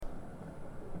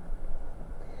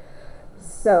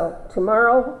So,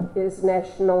 tomorrow is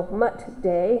National Mutt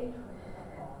Day.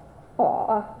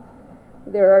 Aw.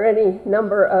 There are any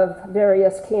number of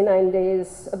various canine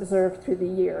days observed through the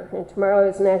year, and tomorrow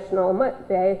is National Mutt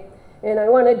Day, and I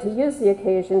wanted to use the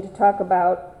occasion to talk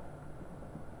about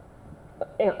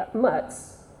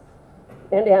mutts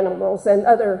and animals and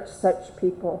other such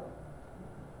people.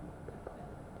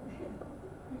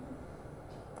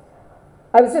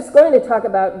 I was just going to talk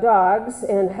about dogs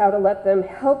and how to let them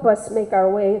help us make our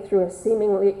way through a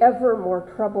seemingly ever more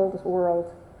troubled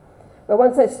world. But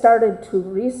once I started to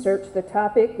research the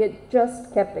topic, it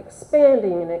just kept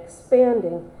expanding and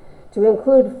expanding to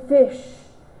include fish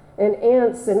and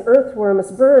ants and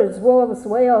earthworms, birds, wolves,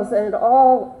 whales, and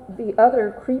all the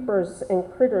other creepers and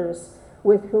critters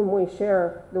with whom we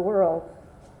share the world.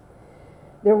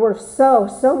 There were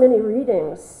so many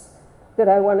readings that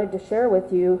I wanted to share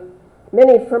with you,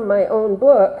 many from my own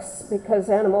books, because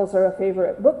animals are a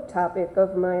favorite book topic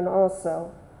of mine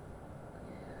also.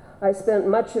 I spent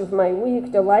much of my week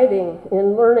delighting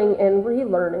in learning and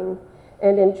relearning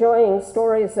and enjoying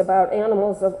stories about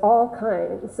animals of all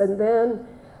kinds. And then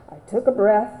I took a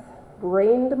breath,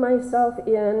 reined myself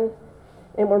in,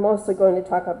 and we're mostly going to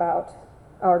talk about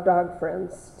our dog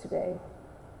friends today.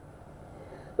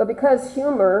 But because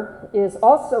humor is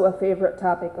also a favorite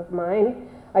topic of mine,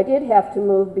 I did have to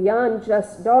move beyond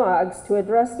just dogs to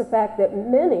address the fact that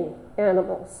many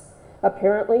animals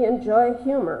apparently enjoy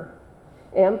humor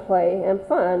and play and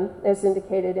fun, as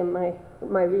indicated in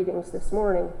my readings this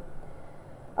morning.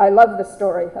 I love the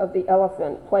story of the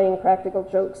elephant playing practical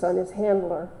jokes on his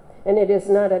handler, and it is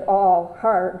not at all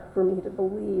hard for me to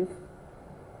believe.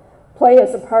 Play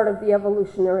is a part of the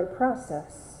evolutionary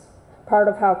process, part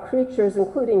of how creatures,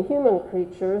 including human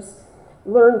creatures,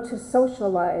 learn to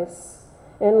socialize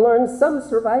and learn some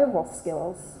survival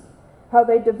skills, how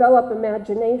they develop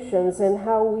imaginations, and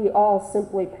how we all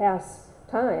simply pass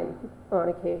time on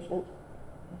occasion.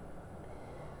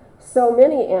 So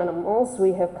many animals,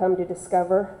 we have come to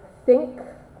discover, think,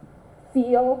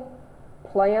 feel,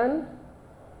 plan,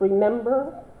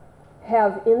 remember,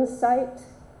 have insight,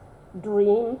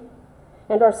 dream,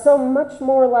 and are so much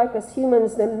more like us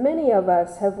humans than many of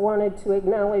us have wanted to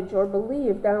acknowledge or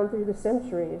believe down through the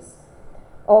centuries.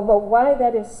 Although why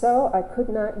that is so, I could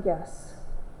not guess.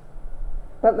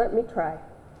 But let me try.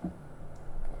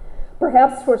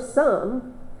 Perhaps for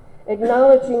some,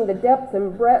 acknowledging the depth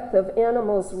and breadth of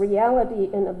animals' reality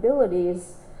and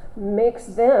abilities makes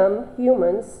them,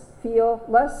 humans, feel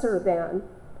lesser than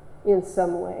in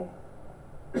some way.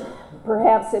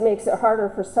 Perhaps it makes it harder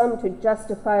for some to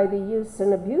justify the use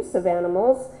and abuse of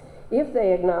animals if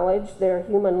they acknowledge their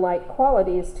human-like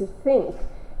qualities to think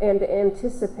and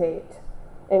anticipate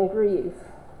and grieve.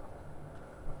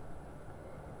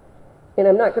 And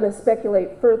I'm not going to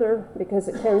speculate further because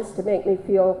it tends to make me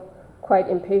feel quite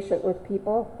impatient with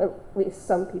people, at least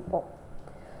some people.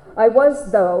 I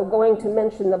was, though, going to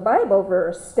mention the Bible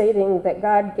verse stating that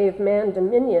God gave man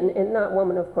dominion, and not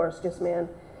woman, of course, just man,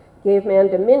 gave man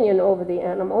dominion over the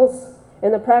animals,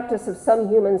 and the practice of some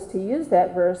humans to use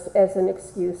that verse as an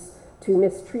excuse to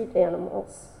mistreat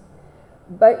animals.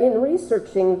 But in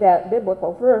researching that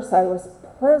biblical verse, I was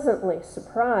pleasantly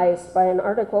surprised by an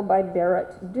article by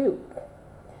Barrett Duke.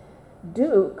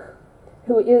 Duke,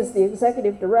 who is the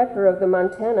executive director of the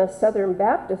Montana Southern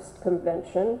Baptist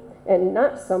Convention, and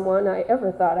not someone I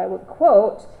ever thought I would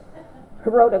quote,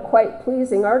 wrote a quite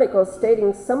pleasing article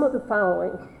stating some of the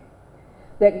following: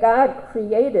 that God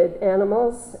created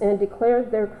animals and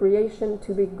declared their creation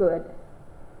to be good,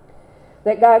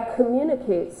 that God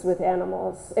communicates with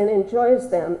animals and enjoys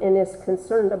them and is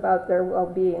concerned about their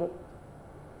well-being,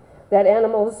 that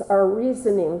animals are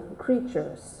reasoning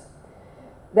creatures,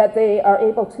 that they are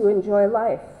able to enjoy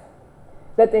life,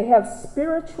 that they have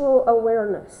spiritual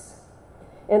awareness,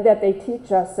 and that they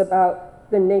teach us about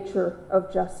the nature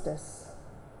of justice.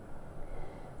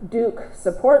 Duke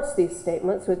supports these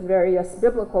statements with various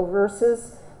biblical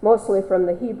verses, mostly from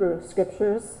the Hebrew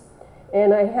scriptures,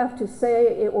 and I have to say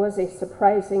it was a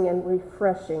surprising and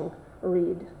refreshing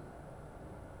read.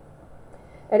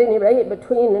 At any rate,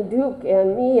 between Duke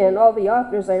and me and all the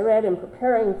authors I read in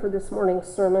preparing for this morning's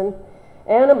sermon,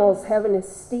 animals have an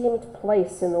esteemed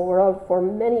place in the world for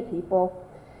many people,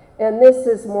 and this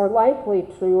is more likely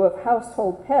true of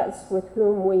household pets with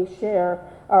whom we share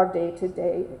our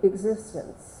day-to-day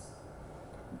existence.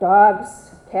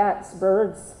 Dogs, cats,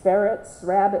 birds, ferrets,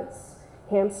 rabbits,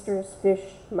 hamsters,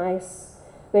 fish, mice,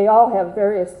 they all have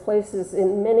various places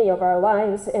in many of our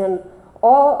lives, and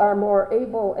all are more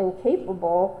able and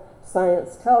capable,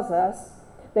 science tells us,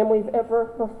 than we've ever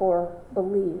before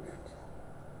believed.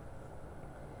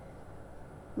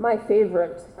 My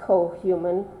favorite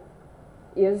co-human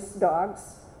is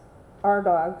dogs. Our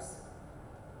dogs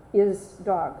is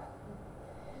dog.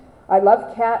 I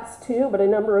love cats too, but a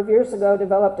number of years ago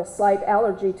developed a slight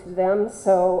allergy to them,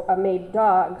 so I made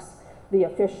dogs the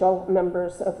official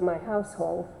members of my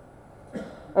household.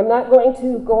 I'm not going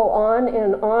to go on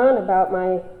and on about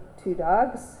my two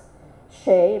dogs,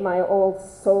 Shay, my old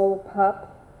soul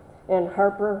pup, and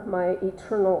Harper, my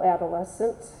eternal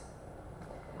adolescent.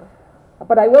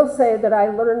 But I will say that I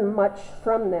learned much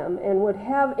from them and would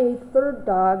have a third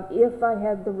dog if I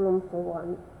had the room for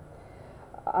one.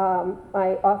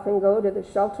 I often go to the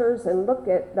shelters and look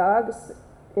at dogs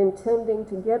intending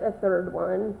to get a third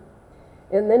one.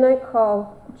 And then I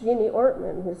call Jeannie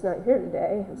Ortman, who's not here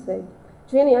today, and say,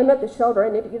 Jeannie, I'm at the shelter. I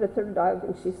need to get a third dog.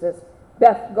 And she says,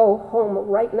 Beth, go home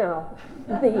right now.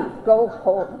 Go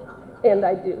home. And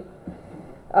I do.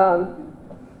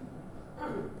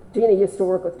 Jeannie used to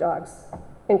work with dogs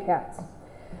and cats.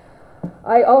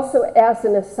 I also, as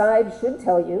an aside, should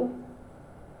tell you,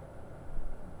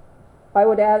 I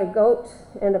would add a goat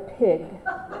and a pig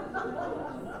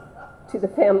to the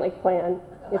family plan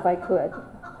if I could.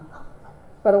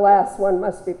 But alas, one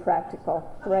must be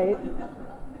practical, right?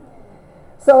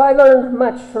 So I learned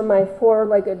much from my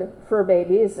four-legged fur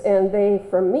babies, and they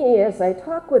from me as I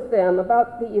talk with them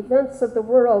about the events of the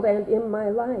world and in my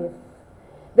life.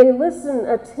 They listen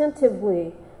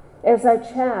attentively as I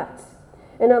chat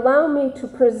and allow me to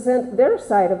present their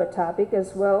side of a topic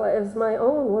as well as my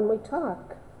own when we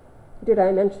talk. Did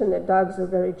I mention that dogs are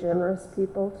very generous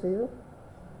people too?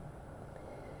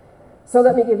 So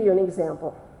let me give you an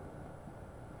example.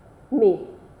 Me.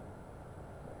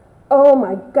 Oh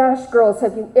my gosh, girls,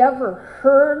 have you ever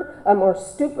heard a more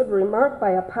stupid remark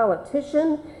by a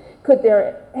politician? Could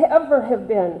there ever have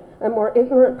been a more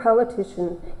ignorant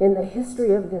politician in the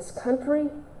history of this country?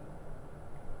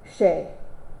 Shay.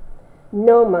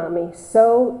 No, Mommy,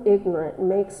 so ignorant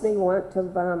makes me want to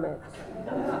vomit.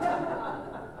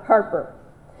 Harper.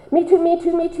 Me too,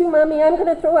 Mommy, I'm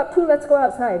going to throw up too, let's go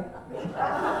outside.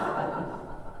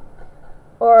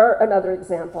 Or another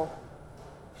example.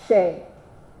 Shay.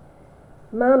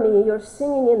 Mommy, you're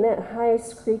singing in that high,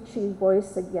 screechy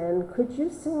voice again. Could you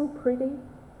sing pretty?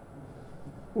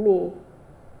 Me.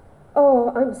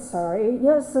 Oh, I'm sorry.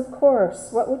 Yes, of course.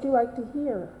 What would you like to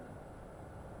hear?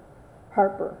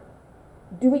 Harper.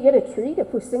 Do we get a treat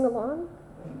if we sing along?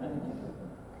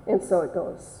 And so it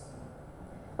goes.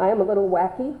 I am a little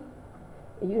wacky.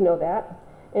 You know that.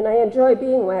 And I enjoy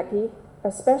being wacky,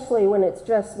 especially when it's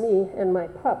just me and my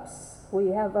pups.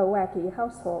 We have a wacky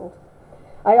household.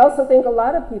 I also think a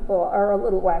lot of people are a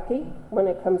little wacky when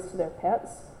it comes to their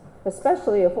pets,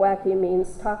 especially if wacky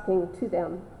means talking to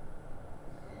them.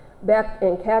 Beck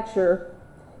and Katcher,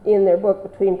 in their book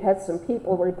Between Pets and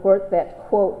People, report that,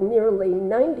 quote, nearly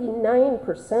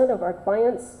 99% of our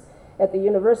clients at the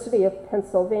University of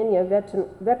Pennsylvania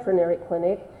Veterinary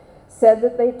Clinic said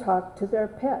that they talked to their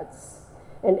pets,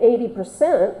 and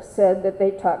 80% said that they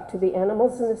talked to the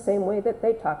animals in the same way that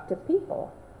they talk to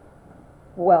people.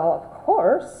 Well, of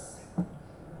course.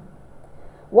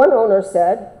 One owner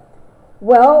said,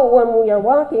 well, when we are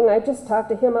walking, I just talk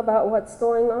to him about what's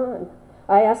going on.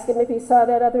 I ask him if he saw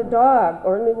that other dog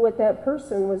or knew what that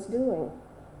person was doing.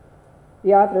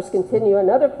 The authors continue,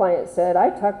 another client said, I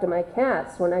talk to my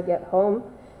cats when I get home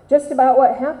just about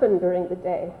what happened during the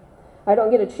day. I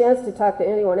don't get a chance to talk to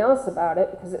anyone else about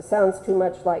it because it sounds too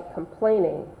much like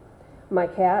complaining. My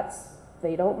cats,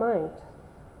 they don't mind.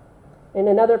 And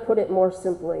another put it more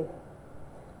simply,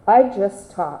 I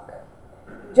just talk,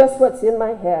 just what's in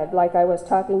my head, like I was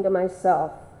talking to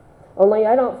myself, only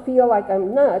I don't feel like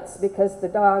I'm nuts because the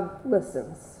dog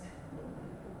listens.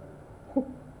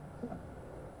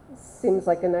 Seems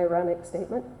like an ironic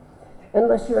statement,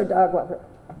 unless you're a dog lover.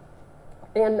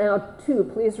 And now, too,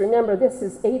 please remember, this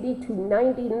is 80 to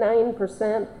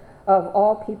 99% of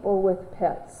all people with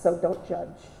pets, so don't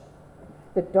judge.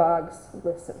 The dogs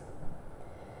listen.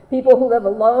 People who live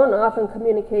alone often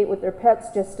communicate with their pets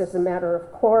just as a matter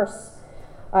of course.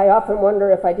 I often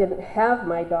wonder if I didn't have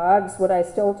my dogs, would I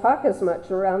still talk as much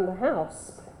around the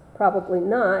house? Probably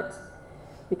not,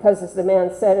 because as the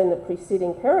man said in the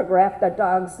preceding paragraph, the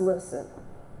dogs listen.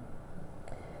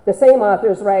 The same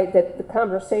authors write that the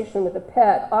conversation with the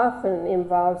pet often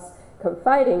involves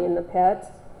confiding in the pet,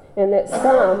 and that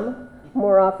some,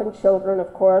 more often children,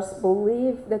 of course,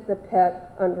 believe that the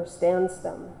pet understands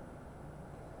them.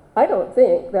 I don't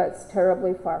think that's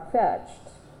terribly far-fetched.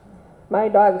 My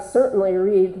dogs certainly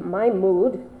read my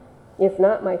mood, if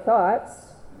not my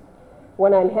thoughts.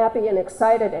 When I'm happy and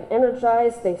excited and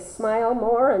energized, they smile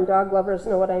more, and dog lovers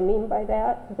know what I mean by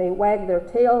that. They wag their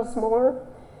tails more,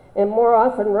 and more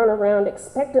often run around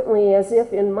expectantly as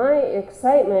if in my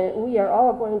excitement we are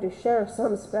all going to share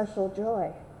some special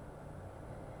joy.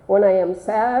 When I am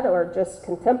sad or just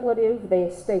contemplative, they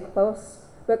stay close,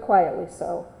 but quietly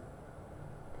so.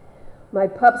 My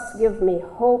pups give me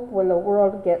hope when the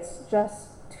world gets just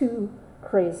too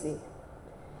crazy.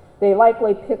 They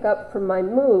likely pick up from my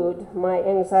mood, my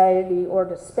anxiety or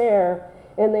despair,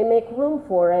 and they make room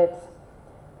for it,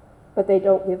 but they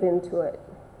don't give in to it.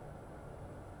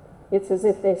 It's as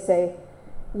if they say,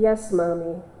 "Yes,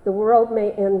 Mommy, the world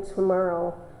may end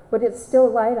tomorrow, but it's still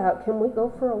light out. Can we go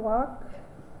for a walk?"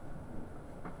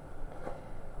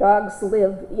 Dogs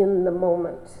live in the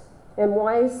moment, and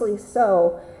wisely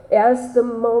so, as the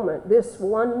moment, this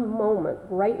one moment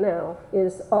right now,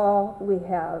 is all we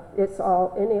have. It's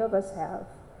all any of us have.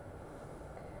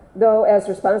 Though as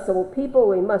responsible people,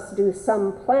 we must do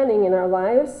some planning in our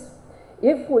lives.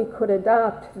 If we could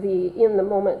adopt the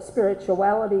in-the-moment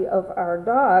spirituality of our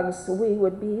dogs, we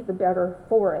would be the better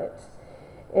for it.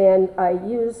 And I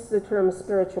use the term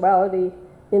spirituality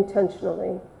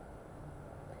intentionally.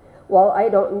 While I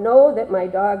don't know that my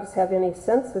dogs have any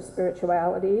sense of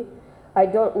spirituality, I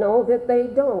don't know that they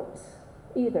don't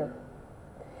either.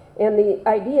 And the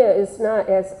idea is not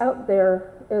as out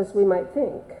there as we might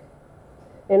think.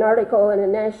 An article in a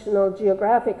National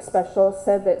Geographic special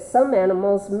said that some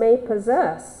animals may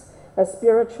possess a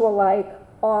spiritual-like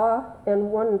awe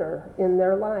and wonder in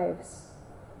their lives.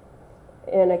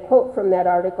 And I quote from that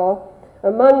article,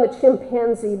 "Among the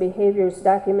chimpanzee behaviors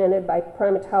documented by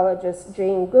primatologist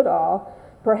Jane Goodall,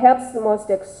 perhaps the most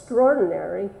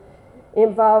extraordinary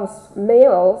involves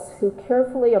males who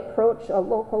carefully approach a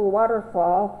local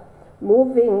waterfall,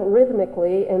 moving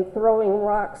rhythmically and throwing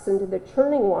rocks into the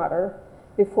churning water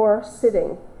before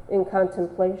sitting in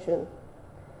contemplation.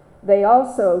 They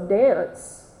also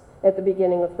dance at the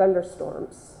beginning of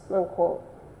thunderstorms," unquote.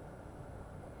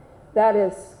 That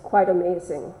is quite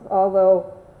amazing, although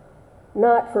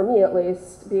not for me at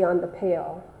least, beyond the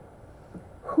pale.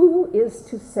 Who is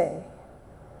to say?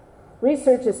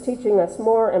 Research is teaching us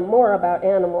more and more about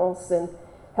animals and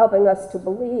helping us to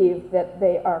believe that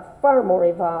they are far more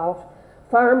evolved,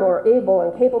 far more able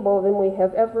and capable than we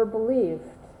have ever believed.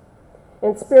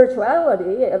 And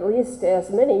spirituality, at least as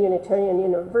many Unitarian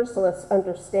Universalists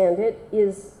understand it,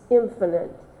 is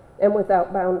infinite and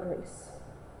without boundaries.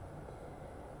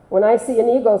 When I see an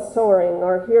eagle soaring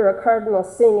or hear a cardinal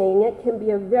singing, it can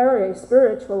be a very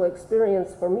spiritual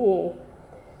experience for me,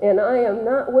 and I am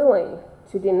not willing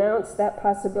to denounce that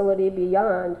possibility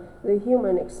beyond the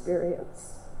human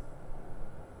experience.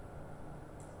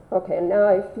 Okay, now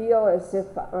I feel as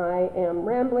if I am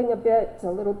rambling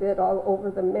a little bit all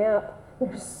over the map.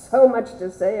 There's so much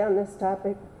to say on this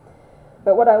topic.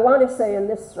 But what I want to say in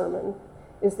this sermon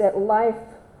is that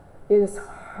life is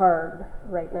hard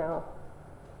right now.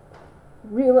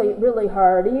 Really, really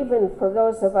hard, even for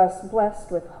those of us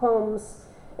blessed with homes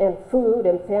and food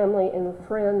and family and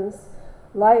friends.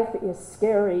 Life is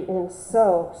scary in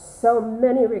so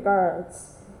many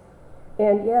regards.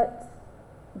 And yet,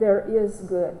 there is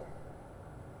good.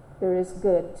 There is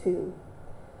good, too.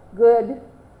 Good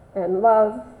and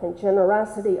love and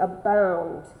generosity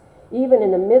abound, even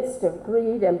in the midst of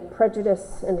greed and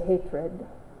prejudice and hatred.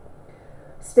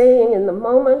 Staying in the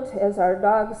moment, as our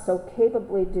dogs so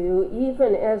capably do,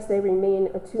 even as they remain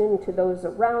attuned to those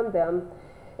around them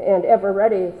and ever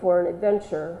ready for an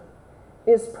adventure,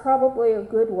 is probably a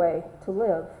good way to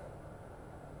live.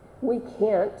 We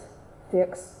can't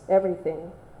fix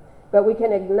everything, but we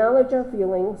can acknowledge our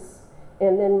feelings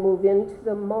and then move into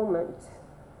the moment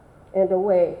and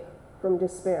away from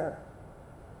despair.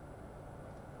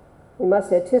 We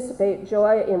must anticipate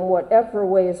joy in whatever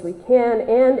ways we can,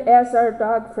 and as our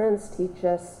dog friends teach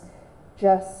us,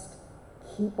 just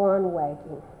keep on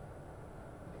wagging.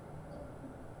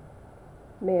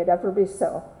 May it ever be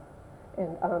so,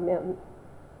 and amen.